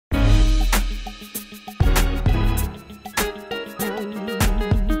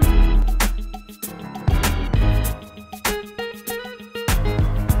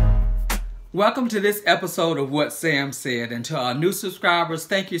Welcome to this episode of What Sam Said. And to our new subscribers,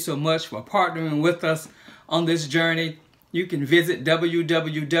 thank you so much for partnering with us on this journey. You can visit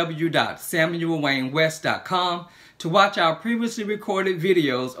www.samuelwaynewest.com to watch our previously recorded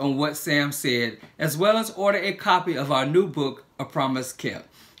videos on What Sam Said, as well as order a copy of our new book, A Promise Kept.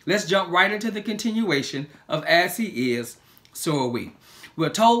 Let's jump right into the continuation of As He Is, So Are We. We're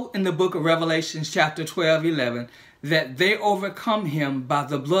told in the book of Revelation, chapter 12:11, that they overcome him by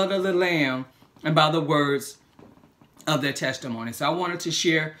the blood of the Lamb and by the words of their testimony. So I wanted to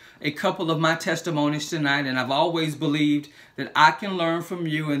share a couple of my testimonies tonight, and I've always believed that I can learn from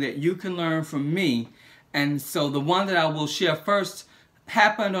you and that you can learn from me. And so the one that I will share first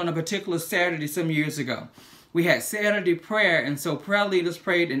happened on a particular Saturday some years ago. We had Saturday prayer, and so prayer leaders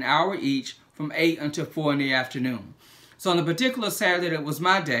prayed an hour each from 8 until 4 in the afternoon. So on a particular Saturday that was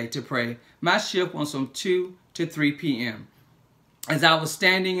my day to pray, my shift was from 2 to 3 p.m. As I was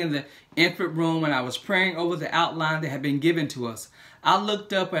standing in the infant room and I was praying over the outline that had been given to us, I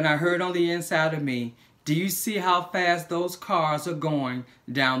looked up and I heard on the inside of me, "Do you see how fast those cars are going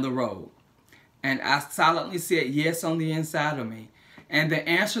down the road?" And I silently said yes on the inside of me. And the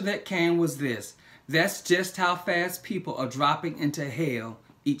answer that came was this: that's just how fast people are dropping into hell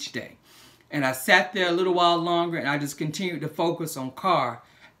each day. And I sat there a little while longer and I just continued to focus on car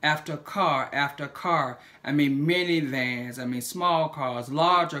after car after car. I mean, minivans, small cars,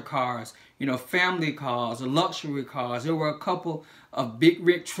 larger cars, family cars, luxury cars. There were a couple of big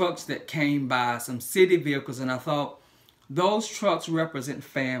rig trucks that came by, some city vehicles, and I thought, those trucks represent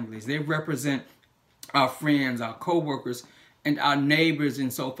families. They represent our friends, our co-workers, and our neighbors.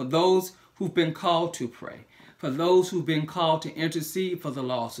 And so for those who've been called to pray, for those who've been called to intercede for the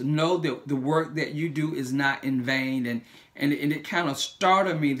lost, know that the work that you do is not in vain. And it kind of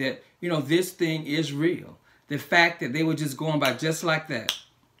startled me that, this thing is real. The fact that they were just going by just like that.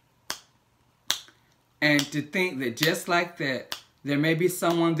 And to think that just like that, there may be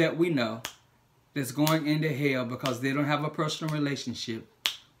someone that we know that's going into hell because they don't have a personal relationship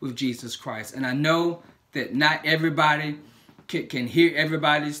with Jesus Christ. And I know that not everybody can hear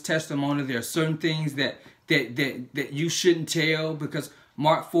everybody's testimony. There are certain things that you shouldn't tell, because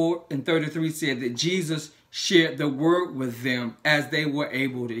Mark 4:33 said that Jesus shared the word with them as they were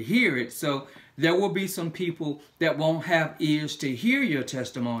able to hear it. So there will be some people that won't have ears to hear your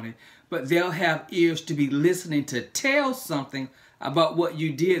testimony, but they'll have ears to be listening to tell something about what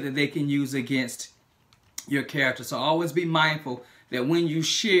you did that they can use against your character. So always be mindful that when you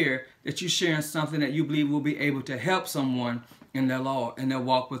share, that you're sharing something that you believe will be able to help someone in their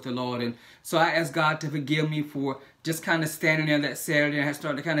walk with the Lord. And so I ask God to forgive me for just kind of standing there that Saturday. I had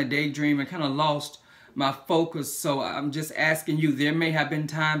started to kind of daydream and kind of lost my focus. So I'm just asking you, there may have been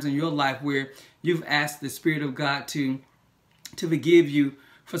times in your life where you've asked the Spirit of God to forgive you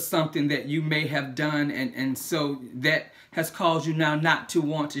for something that you may have done. And so that has caused you now not to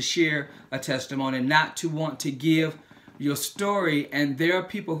want to share a testimony, not to want to give your story. And there are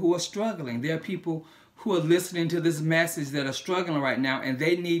people who are struggling. There are people who are listening to this message that are struggling right now, and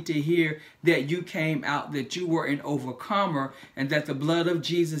they need to hear that you came out, that you were an overcomer, and that the blood of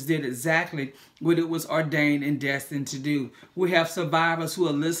Jesus did exactly what it was ordained and destined to do. We have survivors who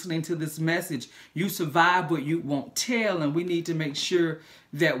are listening to this message. You survived, but you won't tell, and we need to make sure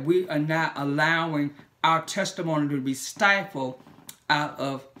that we are not allowing our testimony to be stifled out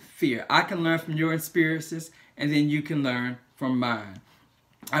of fear. I can learn from your experiences, and then you can learn from mine.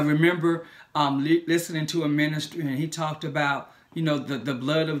 I remember listening to a minister, and he talked about, the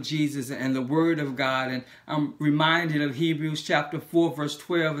blood of Jesus and the word of God. And I'm reminded of Hebrews chapter 4, verse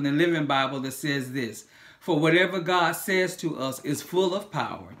 12 in the Living Bible that says this: "For whatever God says to us is full of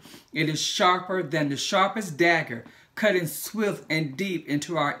power. It is sharper than the sharpest dagger, cutting swift and deep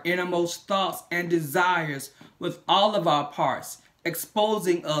into our innermost thoughts and desires with all of our parts,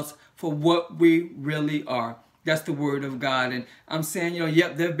 exposing us for what we really are." That's the word of God. And I'm saying,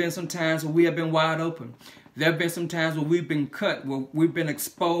 yep, there have been some times where we have been wide open. There have been some times where we've been cut, where we've been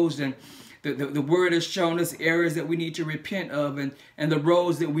exposed, and the word has shown us areas that we need to repent of, and the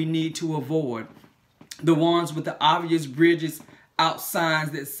roads that we need to avoid. The ones with the obvious bridges out signs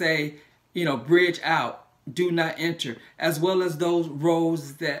that say, bridge out, do not enter, as well as those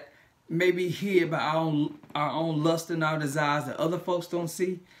roads that may be hid by our own lust and our desires that other folks don't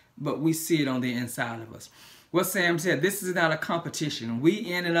see, but we see it on the inside of us. What Sam said, this is not a competition. We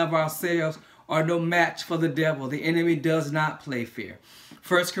in and of ourselves are no match for the devil. The enemy does not play fair.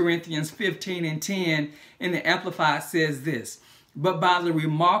 1 Corinthians 15:10 in the Amplified says this: "But by the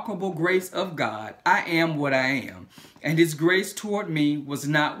remarkable grace of God, I am what I am, and his grace toward me was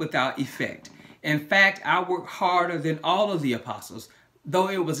not without effect. In fact, I worked harder than all of the apostles, though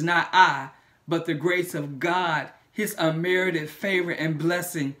it was not I, but the grace of God, his unmerited favor and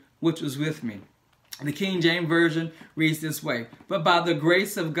blessing, which was with me. The King James Version reads this way: but by the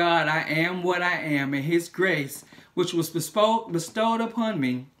grace of God I am what I am, and his grace, which was bestowed upon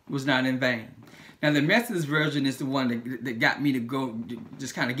me, was not in vain. Now the Message Version is the one that got me to go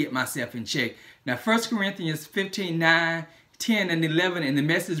just kind of get myself in check. Now 1 Corinthians 15:9, 10, and 11 in the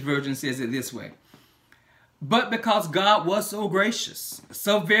Message Version says it this way: but because God was so gracious,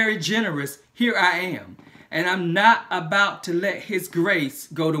 so very generous, here I am, and I'm not about to let his grace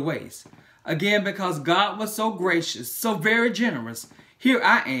go to waste. Again, because God was so gracious, so very generous, here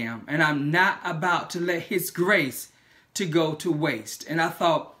I am, and I'm not about to let his grace to go to waste. And I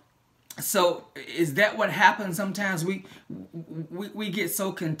thought, so is that what happens sometimes? We get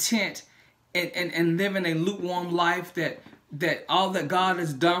so content and living a lukewarm life that all that God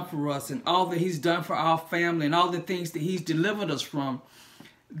has done for us and all that he's done for our family and all the things that he's delivered us from,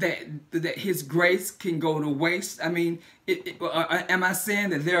 that his grace can go to waste. I mean, am I saying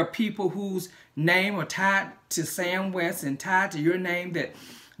that there are people whose name are tied to Sam West and tied to your name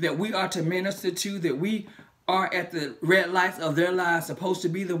that we are to minister to, that we are at the red lights of their lives supposed to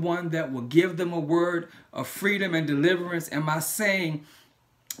be the one that will give them a word of freedom and deliverance? Am I saying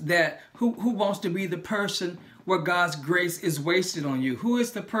that who wants to be the person where God's grace is wasted on you? Who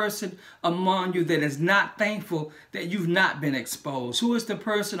is the person among you that is not thankful that you've not been exposed? Who is the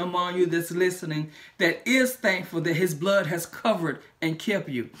person among you that's listening that is thankful that his blood has covered and kept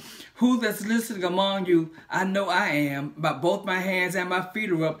you? Who that's listening among you, I know I am, but both my hands and my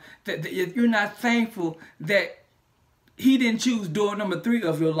feet are up, that if you're not thankful that he didn't choose door number 3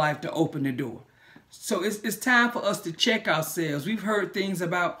 of your life to open the door. So it's time for us to check ourselves. We've heard things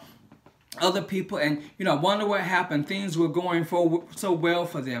about other people, and I wonder what happened. Things were going so well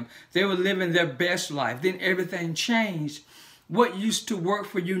for them. They were living their best life. Then everything changed. What used to work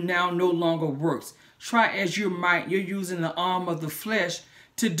for you now no longer works. Try as you might, you're using the arm of the flesh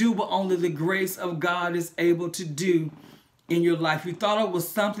to do what only the grace of God is able to do in your life. You thought it was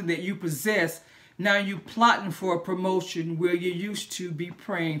something that you possessed. Now you're plotting for a promotion where you used to be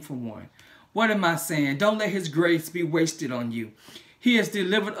praying for one. What am I saying? Don't let his grace be wasted on you. He has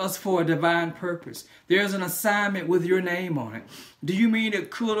delivered us for a divine purpose. There's an assignment with your name on it. Do you mean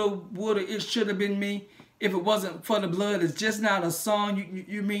it coulda, woulda, it should have been me? If it wasn't for the blood, it's just not a song.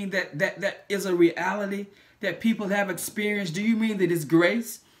 You mean that is a reality that people have experienced? Do you mean that his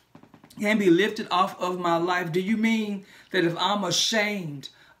grace can be lifted off of my life? Do you mean that if I'm ashamed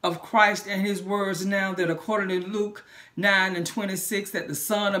of Christ and his words now, that according to Luke 9:26, that the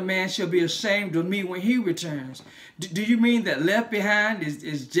Son of Man shall be ashamed of me when he returns? Do you mean that Left Behind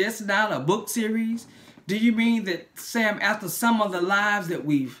is just not a book series? Do you mean that, Sam, after some of the lives that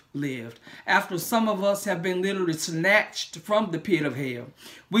we've lived, after some of us have been literally snatched from the pit of hell,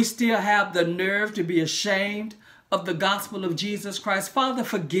 we still have the nerve to be ashamed of the gospel of Jesus Christ? Father,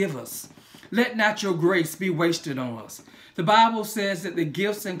 forgive us. Let not your grace be wasted on us. The Bible says that the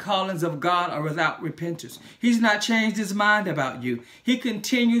gifts and callings of God are without repentance. He's not changed his mind about you. He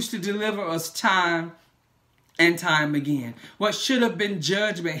continues to deliver us time and time again. What should have been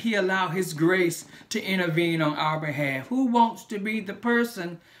judgment, he allowed his grace to intervene on our behalf. Who wants to be the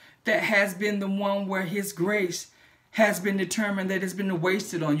person that has been the one where his grace has been determined that it's been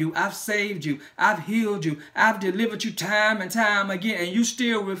wasted on you? I've saved you. I've healed you. I've delivered you time and time again, and you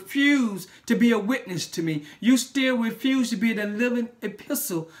still refuse to be a witness to me. You still refuse to be the living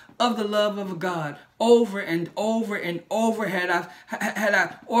epistle of the love of God. Over and over and over, had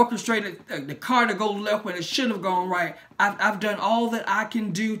I orchestrated the car to go left when it should have gone right, I've done all that I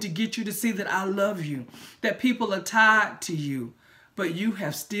can do to get you to see that I love you, that people are tied to you, but you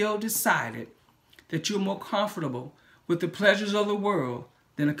have still decided that you're more comfortable with the pleasures of the world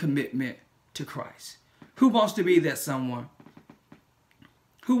than a commitment to Christ. Who wants to be that someone?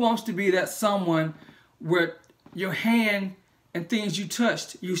 Who wants to be that someone where your hand and things you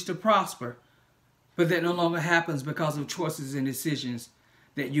touched used to prosper, but that no longer happens because of choices and decisions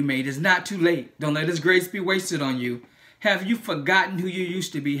that you made? It's not too late. Don't let his grace be wasted on you. Have you forgotten who you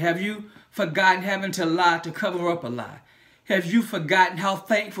used to be? Have you forgotten having to lie to cover up a lie? Have you forgotten how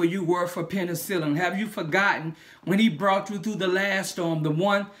thankful you were for penicillin? Have you forgotten when he brought you through the last storm, the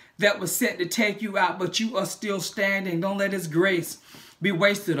one that was set to take you out, but you are still standing? Don't let his grace be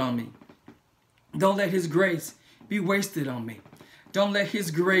wasted on me. Don't let his grace be wasted on me. Don't let his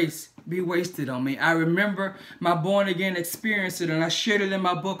grace be wasted on me. I remember my born-again experience, and I shared it in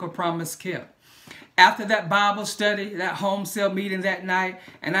my book, A Promise Kept. After that Bible study, that home cell meeting that night,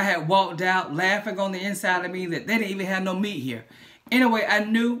 and I had walked out laughing on the inside of me that they didn't even have no meat here. Anyway, I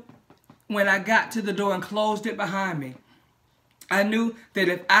knew when I got to the door and closed it behind me, I knew that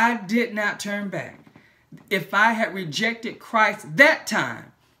if I did not turn back, if I had rejected Christ that time,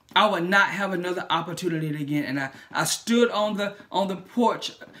 I would not have another opportunity again. And I stood on the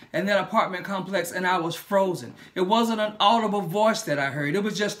porch in that apartment complex, and I was frozen. It wasn't an audible voice that I heard. It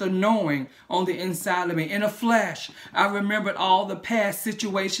was just a knowing on the inside of me. In a flash, I remembered all the past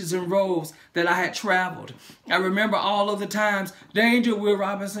situations and roads that I had traveled. I remember all of the times, danger, Will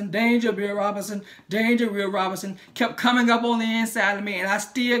Robinson, danger, Bill Robinson, danger, Will Robinson, kept coming up on the inside of me, and I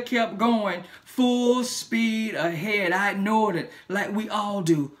still kept going full speed ahead. I ignored it like we all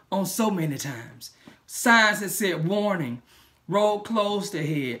do on so many times. Signs that said warning, road closed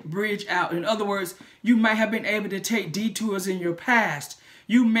ahead, bridge out. In other words, you might have been able to take detours in your past.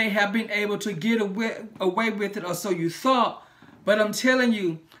 You may have been able to get away with it, or so you thought. But I'm telling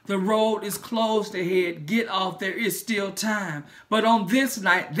you, the road is closed ahead. Get off. There is still time. But on this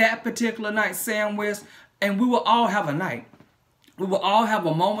night, that particular night, Sam West, and we will all have a night. We will all have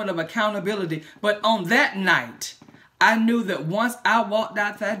a moment of accountability. But on that night, I knew that once I walked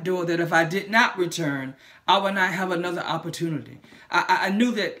out that door, that if I did not return, I would not have another opportunity. I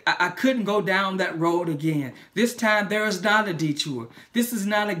knew that I couldn't go down that road again. This time, there is not a detour. This is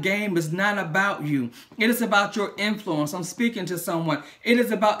not a game. It's not about you. It is about your influence. I'm speaking to someone. It is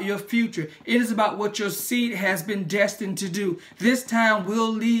about your future. It is about what your seed has been destined to do. This time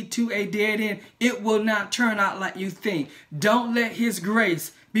will lead to a dead end. It will not turn out like you think. Don't let His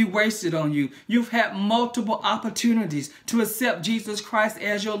grace be wasted on you. You've had multiple opportunities to accept Jesus Christ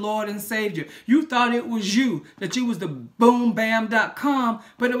as your Lord and Savior. You thought it was you, that you was the boombam.com,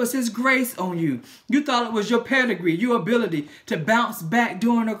 but it was His grace on you. You thought it was your pedigree, your ability to bounce back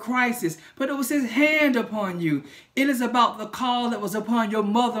during a crisis, but it was His hand upon you. It is about the call that was upon your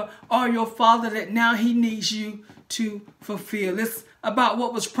mother or your father that now He needs you to fulfill. It's about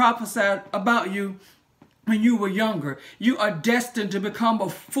what was prophesied about you when you were younger. You are destined to become a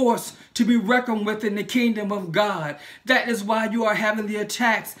force to be reckoned with in the kingdom of God. That is why you are having the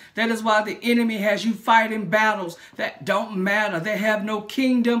attacks. That is why the enemy has you fighting battles that don't matter. They have no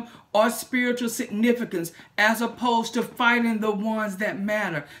kingdom or spiritual significance, as opposed to fighting the ones that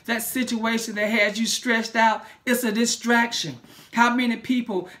matter. That situation that has you stressed out is a distraction. How many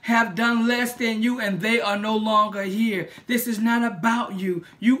people have done less than you and they are no longer here? This is not about you.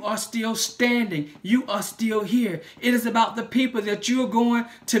 You are still standing. You are still here. It is about the people that you're going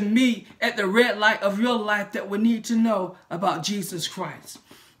to meet at the red light of your life that will need to know about Jesus Christ.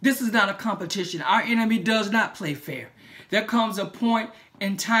 This is not a competition. Our enemy does not play fair. There comes a point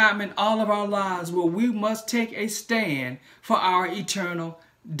in time in all of our lives where we must take a stand for our eternal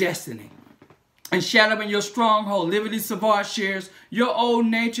destiny. And shadowing your stronghold, Liberty Savard shares, your old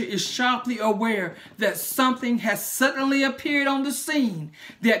nature is sharply aware that something has suddenly appeared on the scene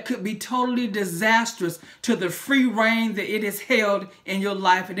that could be totally disastrous to the free reign that it has held in your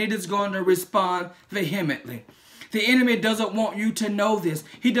life, and it is going to respond vehemently. The enemy doesn't want you to know this.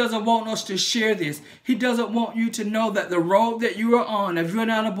 He doesn't want us to share this. He doesn't want you to know that the road that you are on, if you're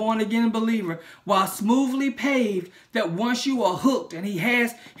not a born-again believer, while smoothly paved, that once you are hooked and he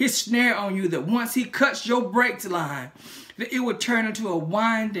has his snare on you, that once he cuts your brakes line, that it would turn into a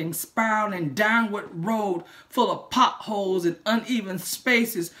winding, spiraling, downward road full of potholes and uneven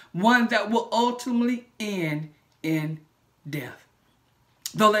spaces, one that will ultimately end in death.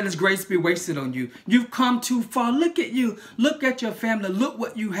 Don't let His grace be wasted on you. You've come too far. Look at you. Look at your family. Look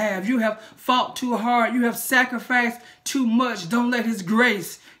what you have. You have fought too hard. You have sacrificed too much. Don't let His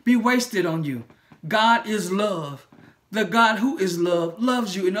grace be wasted on you. God is love. The God who is love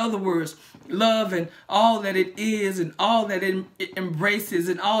loves you. In other words, love and all that it is and all that it embraces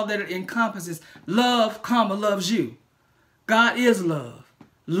and all that it encompasses. Love, loves you. God is love.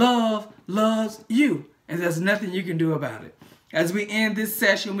 Love loves you. And there's nothing you can do about it. As we end this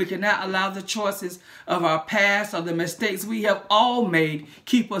session, we cannot allow the choices of our past or the mistakes we have all made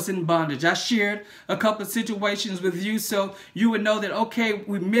keep us in bondage. I shared a couple of situations with you so you would know that, okay,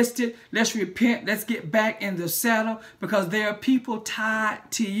 we missed it. Let's repent. Let's get back in the saddle, because there are people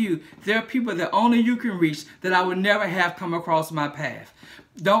tied to you. There are people that only you can reach that I would never have come across my path.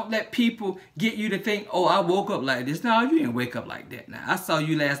 Don't let people get you to think, oh, I woke up like this. No, you didn't wake up like that. Now, I saw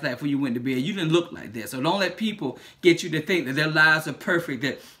you last night before you went to bed. You didn't look like that. So don't let people get you to think that their lives are perfect,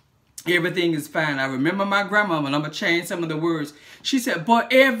 that everything is fine. I remember my grandmama, and I'm going to change some of the words. She said, boy,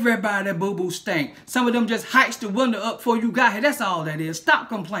 everybody boo-boo stank. Some of them just hiked the window up before you got here. That's all that is. Stop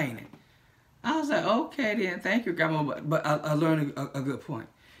complaining. I was like, okay then, thank you, grandma. But I learned a good point.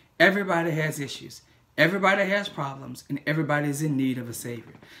 Everybody has issues. Everybody has problems, and everybody is in need of a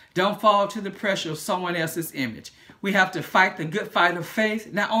Savior. Don't fall to the pressure of someone else's image. We have to fight the good fight of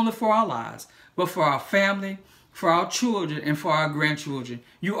faith, not only for our lives, but for our family, for our children, and for our grandchildren.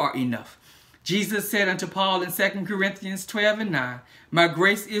 You are enough. Jesus said unto Paul in 2 Corinthians 12:9, my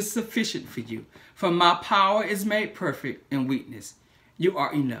grace is sufficient for you, for my power is made perfect in weakness. You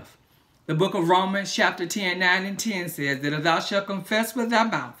are enough. The book of Romans chapter 10, 9 and 10 says that if thou shalt confess with thy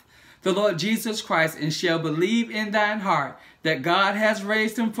mouth the Lord Jesus Christ, and shalt believe in thine heart that God has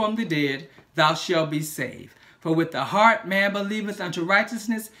raised him from the dead, thou shalt be saved. For with the heart man believeth unto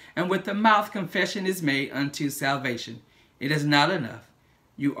righteousness, and with the mouth confession is made unto salvation. It is not enough.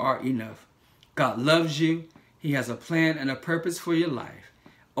 You are enough. God loves you. He has a plan and a purpose for your life.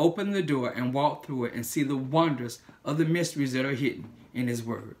 Open the door and walk through it and see the wonders of the mysteries that are hidden in his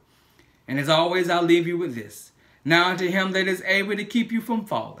word. And as always, I'll leave you with this. Now unto him that is able to keep you from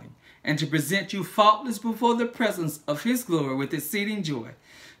falling, and to present you faultless before the presence of his glory with exceeding joy,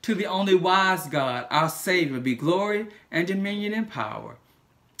 to the only wise God, our Savior, be glory and dominion and power,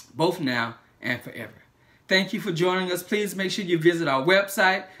 both now and forever. Thank you for joining us. Please make sure you visit our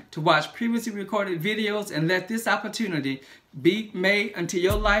website to watch previously recorded videos, and let this opportunity be made unto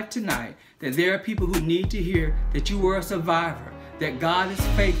your life tonight, that there are people who need to hear that you were a survivor, that God is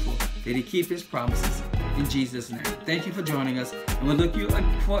faithful, that he keeps his promises. In Jesus' name. Thank you for joining us, and we'll look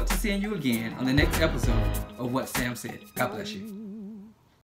forward to seeing you again on the next episode of What Sam Said. God bless you.